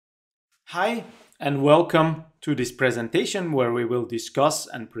Hi, and welcome to this presentation where we will discuss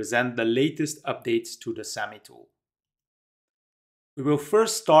and present the latest updates to the SAMMY tool. We will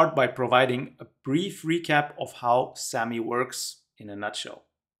first start by providing a brief recap of how SAMMY works in a nutshell.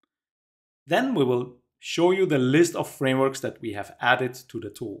 Then we will show you the list of frameworks that we have added to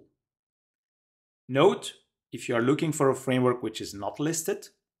the tool. Note, if you are looking for a framework which is not listed,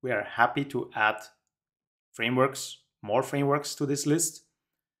 we are happy to add more frameworks to this list.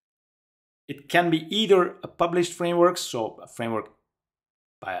 It can be either a published framework, so a framework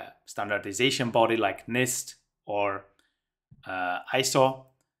by a standardization body like NIST or ISO.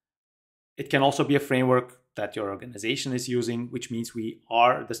 It can also be a framework that your organization is using, which means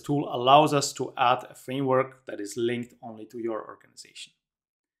this tool allows us to add a framework that is linked only to your organization.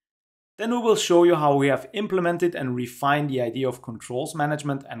 Then we will show you how we have implemented and refined the idea of controls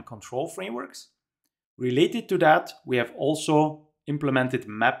management and control frameworks. Related to that, we have also implemented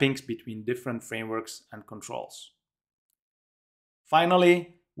mappings between different frameworks and controls.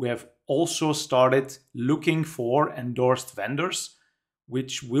 Finally, we have also started looking for endorsed vendors,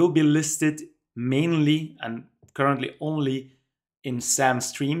 which will be listed mainly and currently only in SAM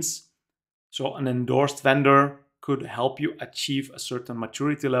streams. So an endorsed vendor could help you achieve a certain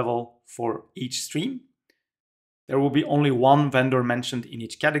maturity level for each stream. There will be only one vendor mentioned in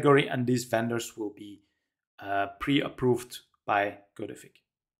each category, and these vendors will be pre-approved by Codific.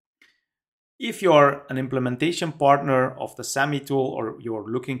 If you're an implementation partner of the SAMMY tool or you're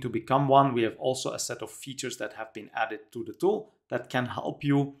looking to become one, we have also a set of features that have been added to the tool that can help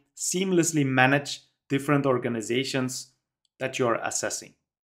you seamlessly manage different organizations that you're assessing.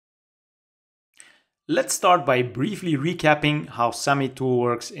 Let's start by briefly recapping how SAMMY tool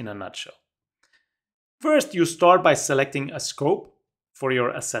works in a nutshell. First, you start by selecting a scope for your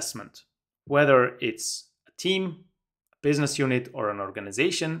assessment, whether it's a team, business unit, or an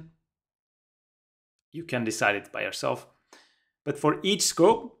organization. You can decide it by yourself. But for each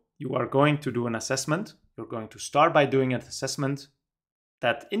scope, you are going to do an assessment. You're going to start by doing an assessment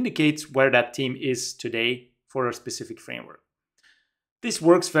that indicates where that team is today for a specific framework. This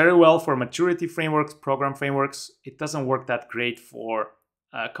works very well for maturity frameworks, program frameworks. It doesn't work that great for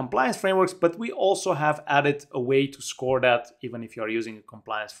compliance frameworks, but we also have added a way to score that even if you are using a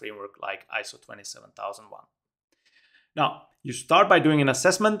compliance framework like ISO 27001. Now, you start by doing an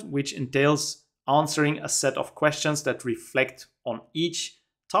assessment, which entails answering a set of questions that reflect on each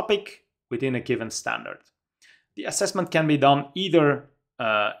topic within a given standard. The assessment can be done either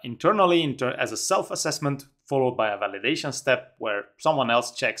internally as a self-assessment, followed by a validation step where someone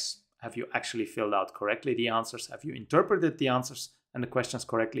else checks, have you actually filled out correctly the answers? Have you interpreted the answers and the questions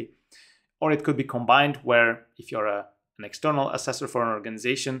correctly? Or it could be combined where if you're an external assessor for an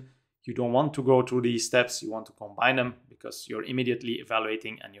organization, you don't want to go through these steps, you want to combine them because you're immediately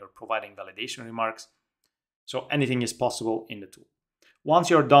evaluating and you're providing validation remarks. So anything is possible in the tool. Once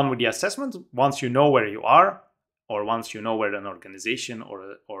you're done with the assessment, once you know where you are, or once you know where an organization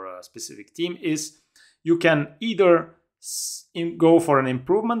or a specific team is, you can either go for an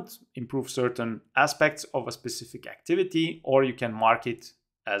improvement, improve certain aspects of a specific activity, or you can mark it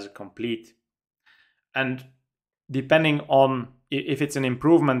as complete. And depending on if it's an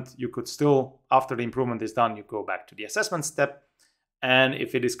improvement, you could still, after the improvement is done, you go back to the assessment step. And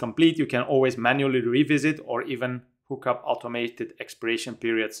if it is complete, you can always manually revisit or even hook up automated expiration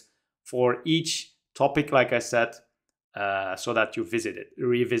periods for each topic, like I said, so that you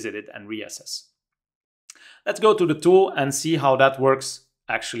revisit it and reassess. Let's go to the tool and see how that works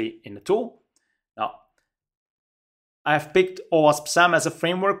actually in the tool. Now, I have picked OWASP SAMM as a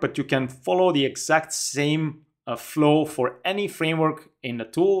framework, but you can follow the exact same flow for any framework in the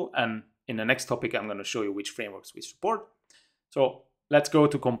tool, and in the next topic I'm going to show you which frameworks we support. So let's go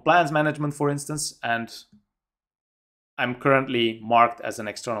to compliance management, for instance, and I'm currently marked as an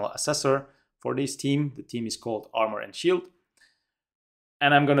external assessor for this team. The team is called Armor and Shield,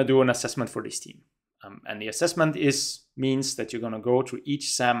 and I'm going to do an assessment for this team. And the assessment means that you're going to go through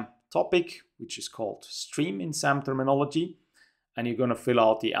each SAM topic, which is called stream in SAM terminology, and you're going to fill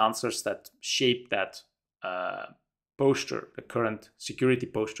out the answers that shape that posture, the current security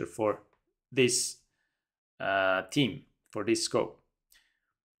posture for this team, for this scope.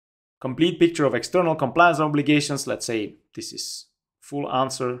 Complete picture of external compliance obligations. Let's say this is full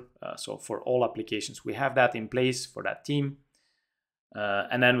answer. So for all applications, we have that in place for that team.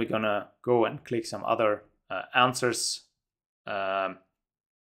 And then we're going to go and click some other answers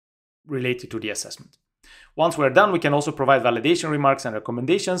related to the assessment. Once we're done, we can also provide validation remarks and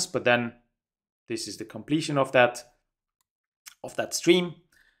recommendations, but then this is the completion of that stream.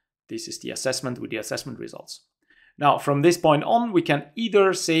 This is the assessment with the assessment results. Now, from this point on, we can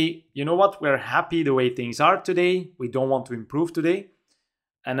either say, you know what, we're happy the way things are today. We don't want to improve today.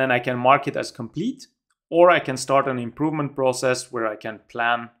 And then I can mark it as complete. Or I can start an improvement process where I can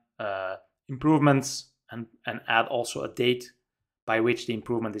plan improvements and add also a date by which the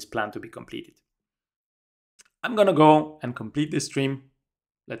improvement is planned to be completed. I'm going to go and complete this stream.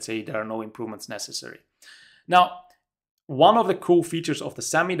 Let's say there are no improvements necessary. Now, one of the cool features of the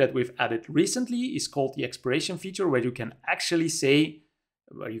SAMMY that we've added recently is called the expiration feature, where you can actually say,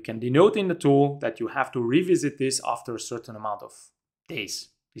 where you can denote in the tool that you have to revisit this after a certain amount of days.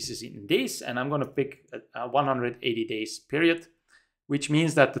 This is in days, and I'm going to pick a 180 days period, which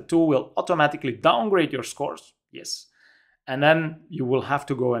means that the tool will automatically downgrade your scores. Yes. And then you will have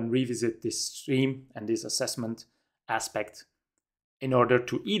to go and revisit this stream and this assessment aspect in order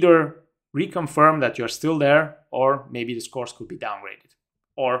to either reconfirm that you're still there, or maybe the scores could be downgraded.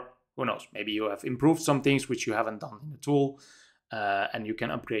 Or who knows, maybe you have improved some things which you haven't done in the tool, and you can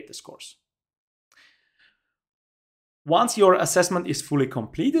upgrade the scores. Once your assessment is fully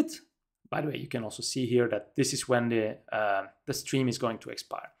completed, by the way, you can also see here that this is when the stream is going to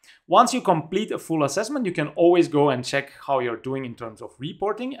expire. Once you complete a full assessment, you can always go and check how you're doing in terms of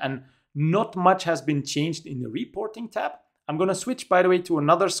reporting, and not much has been changed in the reporting tab. I'm going to switch, by the way, to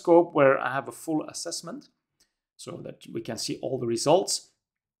another scope where I have a full assessment so that we can see all the results.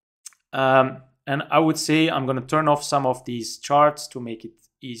 And I would say I'm going to turn off some of these charts to make it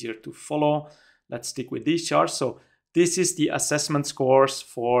easier to follow. Let's stick with these charts. So this is the assessment scores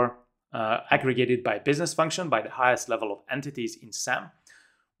for aggregated by business function, by the highest level of entities in SAMM.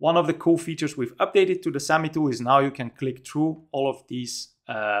 One of the cool features we've updated to the SAMMY tool is now you can click through all of these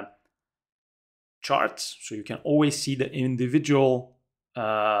charts, so you can always see the individual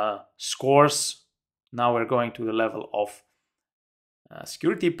scores. Now we're going to the level of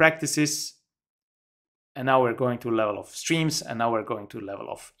security practices, and now we're going to the level of streams, and now we're going to the level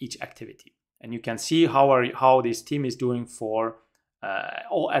of each activity. And you can see how this team is doing for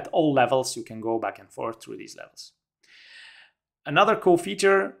at all levels. You can go back and forth through these levels. Another cool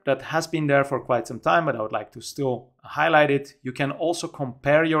feature that has been there for quite some time, but I would like to still highlight it, you can also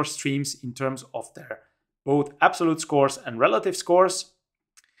compare your streams in terms of their both absolute scores and relative scores.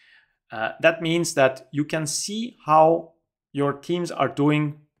 That means that you can see how your teams are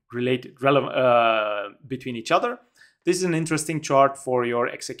doing between each other. This is an interesting chart for your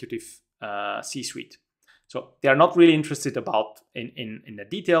executive C-suite. So they are not really interested about in the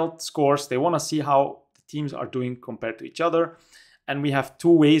detailed scores. They want to see how the teams are doing compared to each other. And we have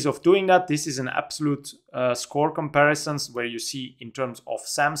two ways of doing that. This is an absolute score comparisons where you see in terms of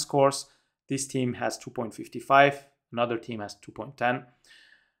SAMM scores, this team has 2.55, another team has 2.10.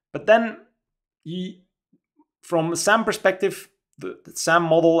 But then from a SAMM perspective, the SAMM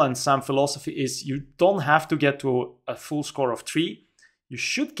model and SAMM philosophy is you don't have to get to a full score of 3. You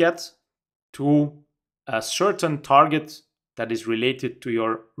should get to a certain target that is related to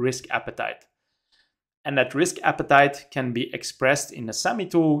your risk appetite. And that risk appetite can be expressed in the SAMMY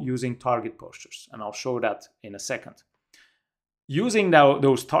tool using target postures. And I'll show that in a second. Using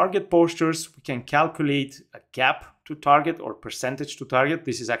those target postures, we can calculate a gap to target or percentage to target.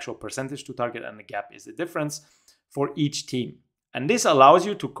 This is actual percentage to target, and the gap is the difference for each team. And this allows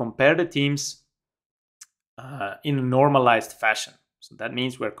you to compare the teams in a normalized fashion. So that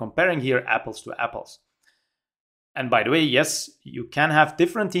means we're comparing here apples to apples. And by the way, yes, you can have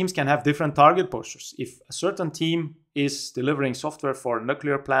different teams can have different target postures. If a certain team is delivering software for a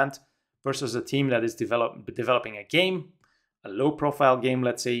nuclear plant versus a team that is developing a game, a low profile game,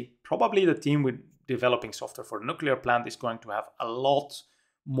 let's say, probably the team with developing software for a nuclear plant is going to have a lot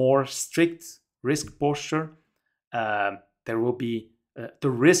more strict risk posture. There will be the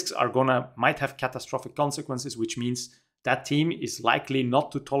risks might have catastrophic consequences, which means that team is likely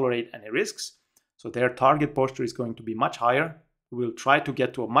not to tolerate any risks. So their target posture is going to be much higher. We will try to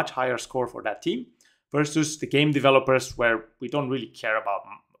get to a much higher score for that team versus the game developers, where we don't really care about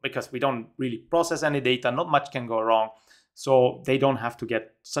them because we don't really process any data. Not much can go wrong. So they don't have to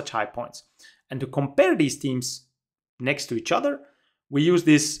get such high points. And to compare these teams next to each other, we use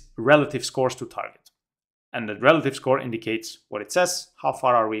these relative scores to target. And the relative score indicates what it says, how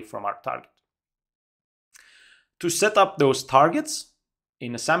far are we from our target. To set up those targets,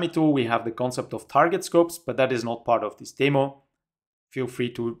 in the SAMMY tool, we have the concept of target scopes, but that is not part of this demo. Feel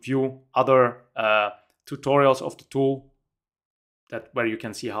free to view other tutorials of the tool where you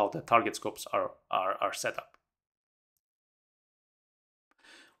can see how the target scopes are set up.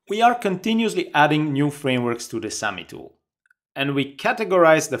 We are continuously adding new frameworks to the SAMMY tool, and we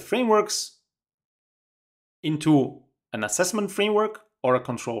categorize the frameworks into an assessment framework or a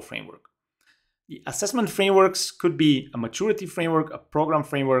control framework. The assessment frameworks could be a maturity framework, a program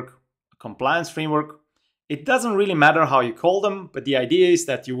framework, a compliance framework. It doesn't really matter how you call them, but the idea is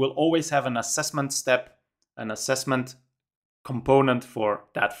that you will always have an assessment step, an assessment component for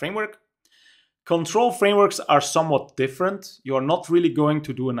that framework. Control frameworks are somewhat different. You're not really going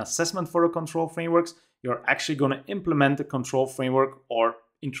to do an assessment for a control frameworks. You're actually going to implement a control framework or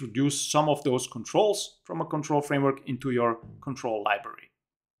introduce some of those controls from a control framework into your control library.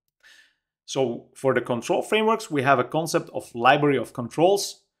 So for the control frameworks, we have a concept of library of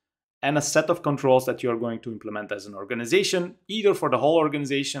controls and a set of controls that you're going to implement as an organization, either for the whole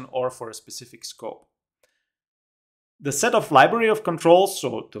organization or for a specific scope. The set of library of controls,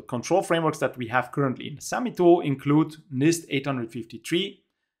 so the control frameworks that we have currently in the SAMMY tool, include NIST 853,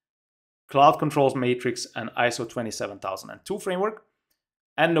 Cloud Controls Matrix, and ISO 27002 framework.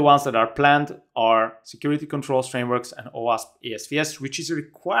 And the ones that are planned are Security Controls Frameworks and OWASP ASVS, which is a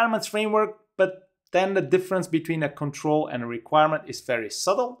requirements framework, but then the difference between a control and a requirement is very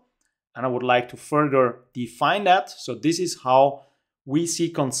subtle. And I would like to further define that. So this is how we see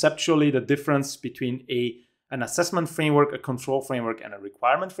conceptually the difference between an assessment framework, a control framework, and a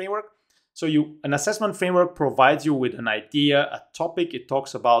requirement framework. So an assessment framework provides you with an idea, a topic. It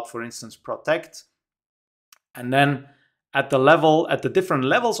talks about, for instance, protect. And then at the different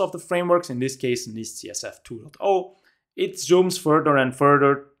levels of the frameworks, in this case, NIST CSF 2.0, it zooms further and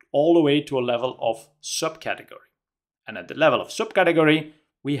further all the way to a level of subcategory. And at the level of subcategory,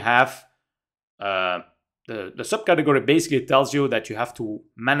 we have the subcategory basically tells you that you have to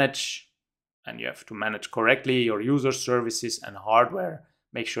manage, and you have to manage correctly your user services and hardware,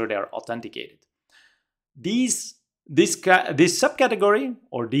 make sure they are authenticated. This subcategory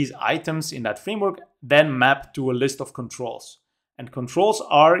or these items in that framework then map to a list of controls. And controls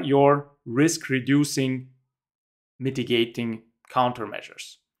are your risk reducing, mitigating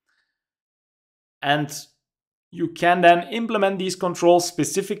countermeasures. And you can then implement these controls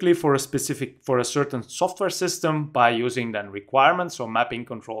specifically for a certain software system by using then requirements, so mapping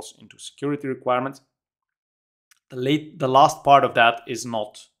controls into security requirements. The last part of that is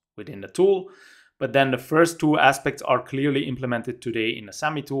not within the tool, but then the first two aspects are clearly implemented today in the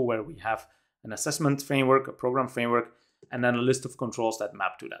SAMMY tool, where we have an assessment framework, a program framework, and then a list of controls that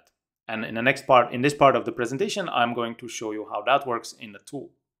map to that. And in this part of the presentation, I'm going to show you how that works in the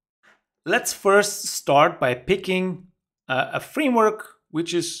tool. Let's first start by picking a framework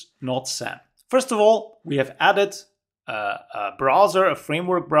which is not SAMM. First of all, we have added a browser, a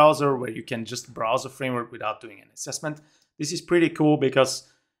framework browser, where you can just browse a framework without doing an assessment. This is pretty cool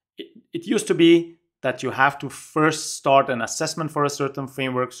because it used to be that you have to first start an assessment for a certain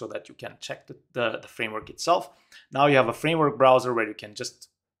framework so that you can check the framework itself. Now you have a framework browser where you can just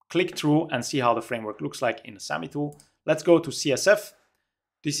click through and see how the framework looks like in the SAMMY tool. Let's go to CSF.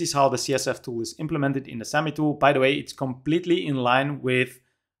 This is how the CSF tool is implemented in the SAMMY tool. By the way, it's completely in line with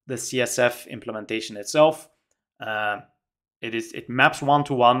the CSF implementation itself. It maps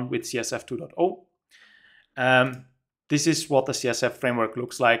one-to-one with CSF 2.0. This is what the CSF framework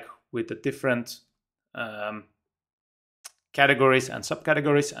looks like with the different categories and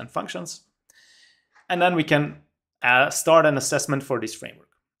subcategories and functions. And then we can start an assessment for this framework.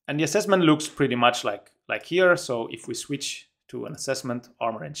 And the assessment looks pretty much like here. So if we switch to an assessment,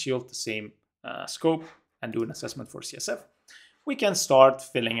 armor and shield, the same scope, and do an assessment for CSF, we can start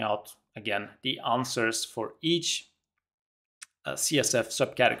filling out, again, the answers for each CSF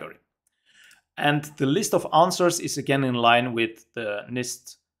subcategory. And the list of answers is again in line with the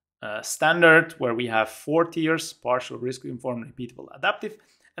NIST standard, where we have 4 tiers: partial, risk informed, repeatable, adaptive.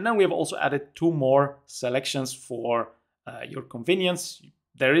 And then we have also added 2 more selections for your convenience.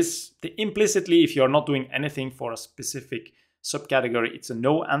 There is implicitly, if you're not doing anything for a specific subcategory, it's a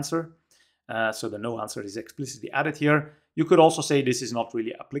no answer. So the no answer is explicitly added here. You could also say this is not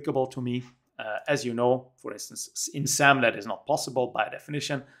really applicable to me. As you know, for instance, in SAMM, that is not possible by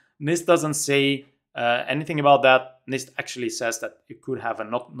definition. NIST doesn't say anything about that. NIST actually says that you could have a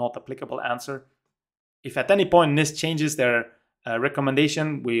not applicable answer. If at any point NIST changes their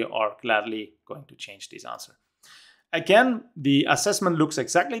recommendation, we are gladly going to change this answer. Again, the assessment looks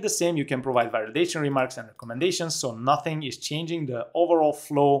exactly the same. You can provide validation remarks and recommendations, so nothing is changing. The overall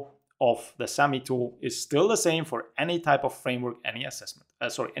flow of the SAMMY tool is still the same for any type of framework, any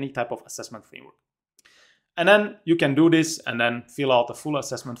type of assessment framework. And then you can do this and then fill out a full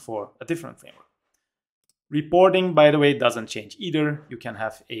assessment for a different framework. Reporting, by the way, doesn't change either. You can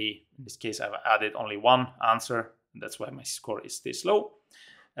have in this case, I've added only 1 answer. That's why my score is this low.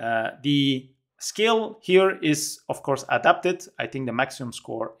 The scale here is, of course, adapted. I think the maximum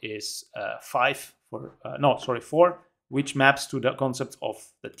score is 4, which maps to the concept of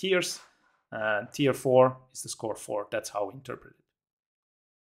the tiers. Tier 4 is the score 4. That's how we interpret it.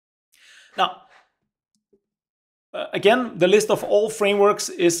 Now, again, the list of all frameworks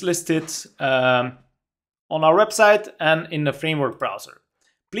is listed on our website and in the framework browser.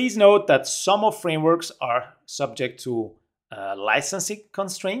 Please note that some of frameworks are subject to licensing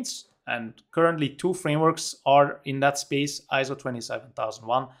constraints, and currently 2 frameworks are in that space, ISO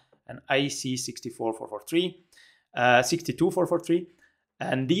 27001 and IEC 62443.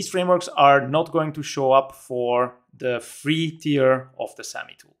 And these frameworks are not going to show up for the free tier of the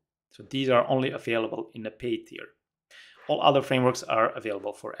SAMMY tool. So these are only available in the paid tier. All other frameworks are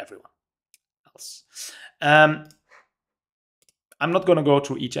available for everyone else. I'm not going to go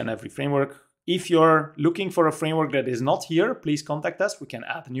through each and every framework. If you're looking for a framework that is not here, please contact us. We can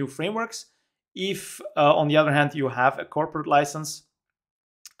add new frameworks. If, on the other hand, you have a corporate license,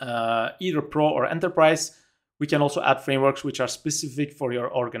 either Pro or Enterprise, we can also add frameworks which are specific for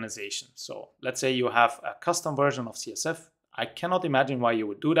your organization. So let's say you have a custom version of CSF. I cannot imagine why you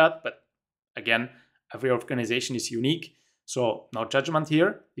would do that, but again, every organization is unique. So no judgment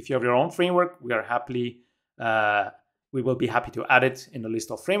here. If you have your own framework, we will be happy to add it in the list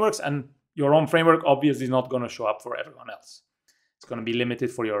of frameworks. And your own framework obviously is not going to show up for everyone else. It's going to be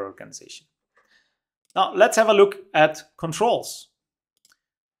limited for your organization. Now let's have a look at controls.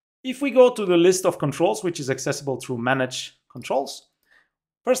 If we go to the list of controls, which is accessible through Manage Controls,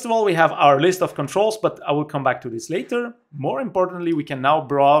 first of all, we have our list of controls, but I will come back to this later. More importantly, we can now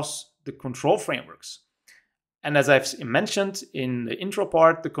browse the control frameworks. And as I've mentioned in the intro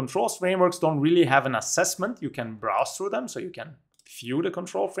part, the controls frameworks don't really have an assessment. You can browse through them, so you can view the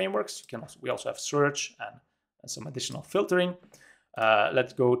control frameworks. We also have search and some additional filtering.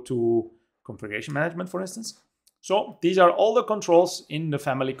 Let's go to configuration management, for instance. So these are all the controls in the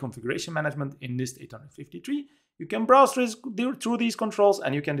family configuration management in list 853. You can browse through these controls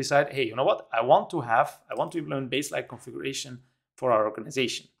and you can decide, hey, you know what? I want to implement baseline configuration for our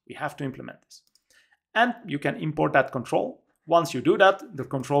organization. We have to implement this. And you can import that control. Once you do that, the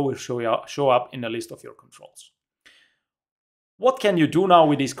control will show up in the list of your controls. What can you do now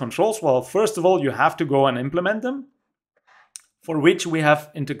with these controls? Well, first of all, you have to go and implement them, for which we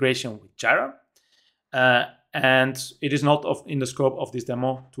have integration with Jira. And it is not in the scope of this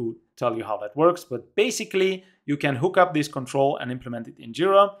demo to tell you how that works, but basically you can hook up this control and implement it in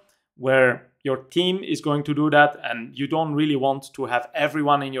Jira, where your team is going to do that, and you don't really want to have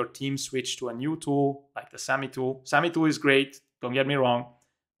everyone in your team switch to a new tool like the SAMMY tool. SAMMY tool is great, don't get me wrong,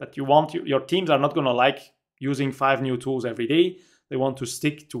 but your teams are not going to like using 5 new tools every day. They want to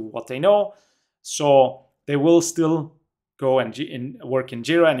stick to what they know, so they will still go and work in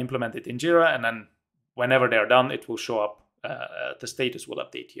Jira and implement it in Jira, and then whenever they're done, it will show up, the status will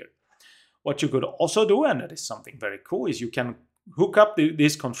update here. What you could also do, and that is something very cool, is you can hook up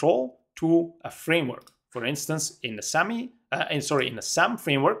this control to a framework. For instance, in the SAMM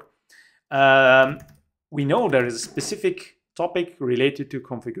framework, we know there is a specific topic related to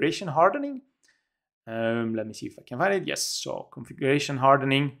configuration hardening. Let me see if I can find it. Yes, so configuration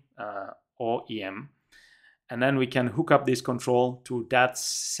hardening, OEM. And then we can hook up this control to that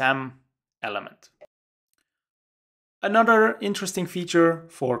SAMM element. Another interesting feature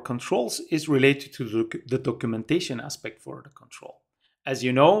for controls is related to the documentation aspect for the control. As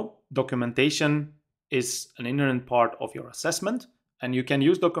you know, documentation is an inherent part of your assessment, and you can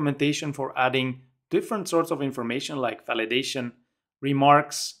use documentation for adding different sorts of information like validation,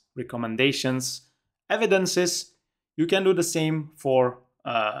 remarks, recommendations, evidences. You can do the same for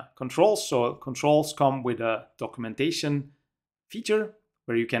controls. So controls come with a documentation feature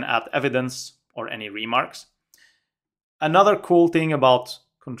where you can add evidence or any remarks. Another cool thing about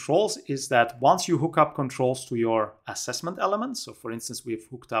controls is that once you hook up controls to your assessment elements, so for instance, we've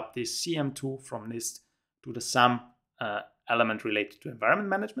hooked up this CM2 from list to the SAMM element related to environment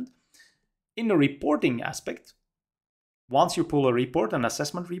management. In the reporting aspect, once you pull a report, an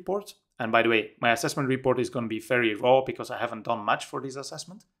assessment report, and by the way, my assessment report is going to be very raw because I haven't done much for this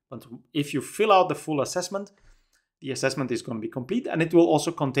assessment. But if you fill out the full assessment, the assessment is going to be complete, and it will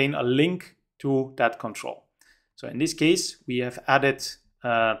also contain a link to that control. So in this case, we have added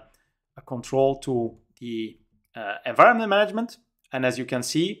a control to the environment management. And as you can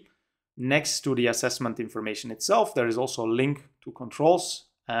see, next to the assessment information itself, there is also a link to controls,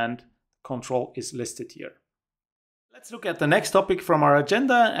 and control is listed here. Let's look at the next topic from our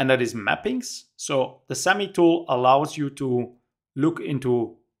agenda, and that is mappings. So the SAMMY tool allows you to look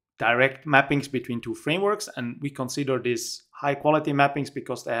into direct mappings between 2 frameworks, and we consider these high quality mappings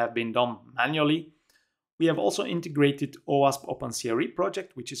because they have been done manually. We have also integrated OWASP OpenCRE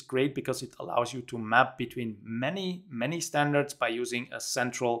project, which is great because it allows you to map between many standards by using a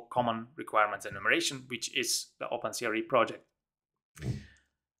central common requirements enumeration, which is the OpenCRE project.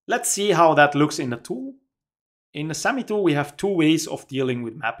 Let's see how that looks in the tool. In the SAMMY tool, we have two ways of dealing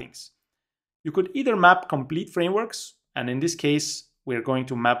with mappings. You could either map complete frameworks, and in this case, we're going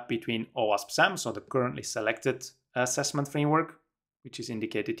to map between OWASP SAMM, so the currently selected assessment framework, which is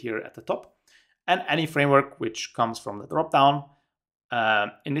indicated here at the top, and any framework which comes from the dropdown.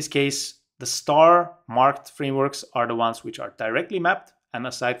 In this case, the star marked frameworks are the ones which are directly mapped, and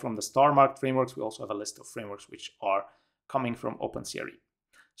aside from the star marked frameworks, we also have a list of frameworks which are coming from OpenCRE.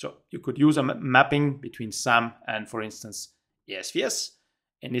 So you could use a mapping between SAMM and, for instance, ESVS.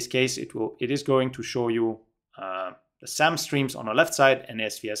 In this case, it is going to show you the SAMM streams on the left side and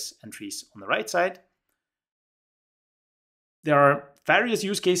ESVS entries on the right side. There are various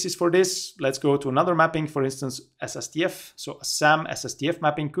use cases for this. Let's go to another mapping, for instance, SSDF. So a SAMM SSDF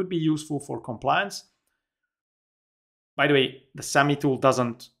mapping could be useful for compliance. By the way, the SAMMY tool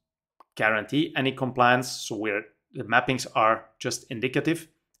doesn't guarantee any compliance, so the mappings are just indicative.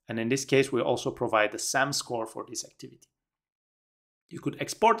 And in this case, we also provide the SAMM score for this activity. You could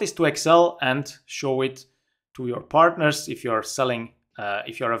export this to Excel and show it to your partners. If you're selling,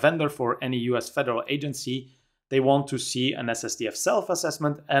 if you're a vendor for any US federal agency, they want to see an SSDF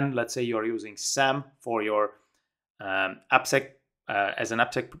self-assessment, and let's say you're using SAMM for your AppSec as an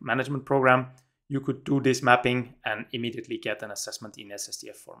AppSec management program, you could do this mapping and immediately get an assessment in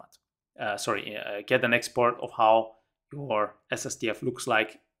SSDF format. Get an export of how your SSDF looks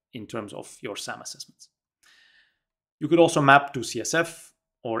like in terms of your SAMM assessments. You could also map to CSF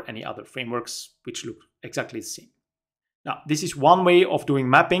or any other frameworks which look exactly the same. Now, this is one way of doing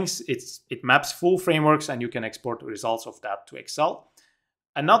mappings. It maps full frameworks and you can export the results of that to Excel.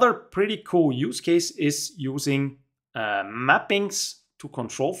 Another pretty cool use case is using mappings to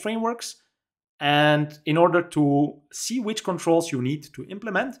control frameworks. And in order to see which controls you need to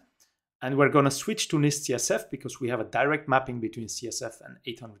implement, and we're going to switch to NIST CSF because we have a direct mapping between CSF and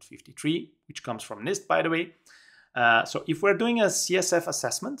 853, which comes from NIST, by the way. So if we're doing a CSF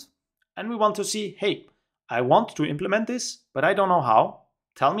assessment and we want to see, hey, I want to implement this, but I don't know how.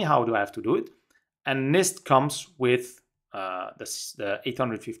 Tell me how do I have to do it? And NIST comes with the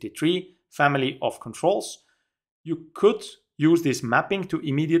 853 family of controls. You could use this mapping to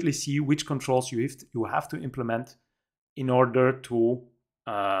immediately see which controls you have to implement in order to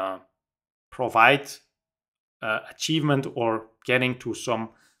provide achievement or getting to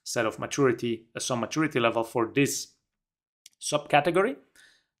some set of maturity, some maturity level for this subcategory.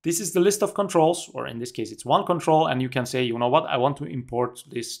 This is the list of controls, or in this case, it's one control, and you can say, you know what, I want to import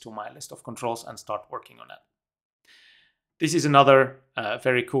this to my list of controls and start working on that. This is another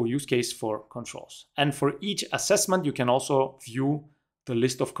very cool use case for controls. And for each assessment, you can also view the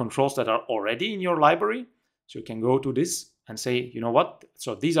list of controls that are already in your library. So you can go to this and say, you know what,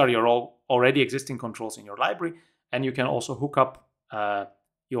 so these are your already existing controls in your library, and you can also hook up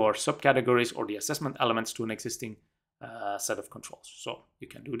your subcategories or the assessment elements to an existing set of controls. So you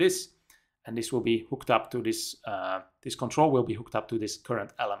can do this, and this will be hooked up to this, this control will be hooked up to this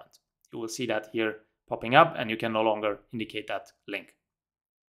current element. You will see that here popping up, and you can no longer indicate that link.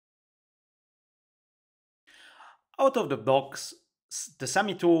 Out of the box, the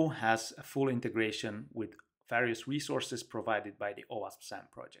SAMMY tool has a full integration with various resources provided by the OWASP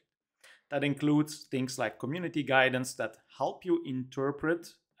SAMM project. That includes things like community guidance that help you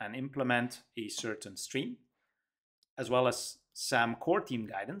interpret and implement a certain stream, as well as SAMM core team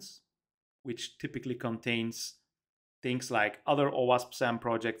guidance, which typically contains things like other OWASP SAMM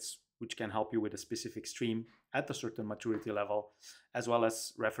projects, which can help you with a specific stream at a certain maturity level, as well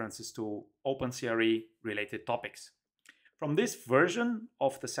as references to OpenCRE related topics. From this version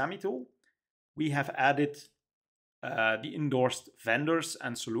of the SAMMY tool, we have added the endorsed vendors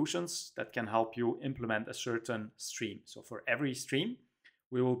and solutions that can help you implement a certain stream. So for every stream,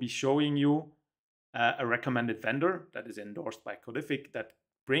 we will be showing you a recommended vendor that is endorsed by Codific that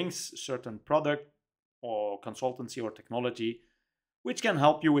brings certain product or consultancy or technology which can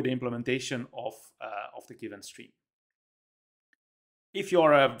help you with the implementation of the given stream. If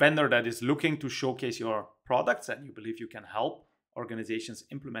you're a vendor that is looking to showcase your products and you believe you can help organizations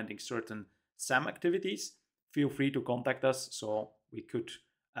implementing certain SAMM activities, feel free to contact us so we could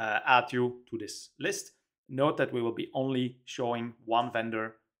add you to this list. Note that we will be only showing one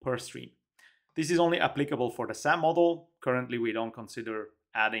vendor per stream. This is only applicable for the SAMM model. Currently, we don't consider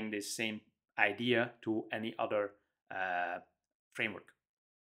adding this same idea to any other framework.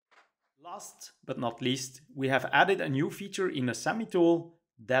 Last but not least, we have added a new feature in the SAMMY tool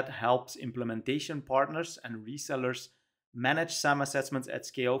that helps implementation partners and resellers manage SAMM assessments at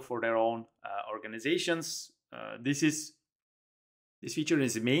scale for their own organizations. This feature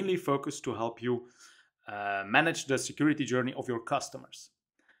is mainly focused to help you manage the security journey of your customers.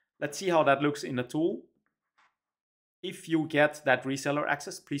 Let's see how that looks in the tool. If you get that reseller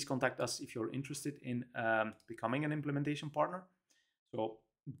access, please contact us if you're interested in becoming an implementation partner. So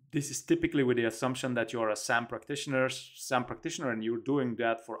this is typically with the assumption that you're a SAMM practitioner, and you're doing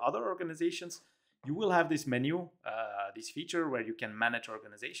that for other organizations. You will have this menu, this feature where you can manage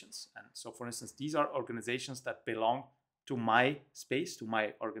organizations. And so, for instance, these are organizations that belong to my space, to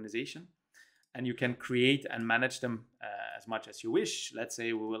my organization. And you can create and manage them as much as you wish. Let's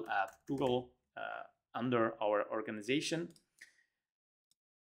say we will add Google under our organization.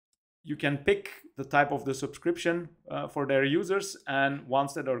 You can pick the type of the subscription for their users, and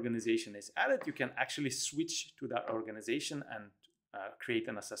once that organization is added, you can actually switch to that organization and create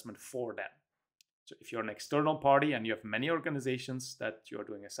an assessment for them. So if you're an external party and you have many organizations that you're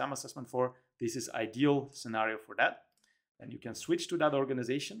doing a SAMM assessment for, this is ideal scenario for that. And you can switch to that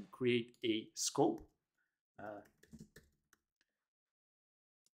organization, create a scope,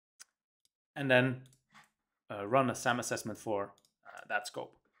 and then run a SAMM assessment for that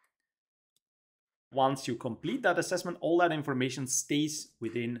scope. Once you complete that assessment, all that information stays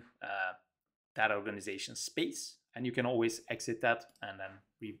within that organization's space, and you can always exit that and then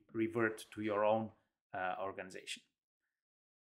revert to your own organization.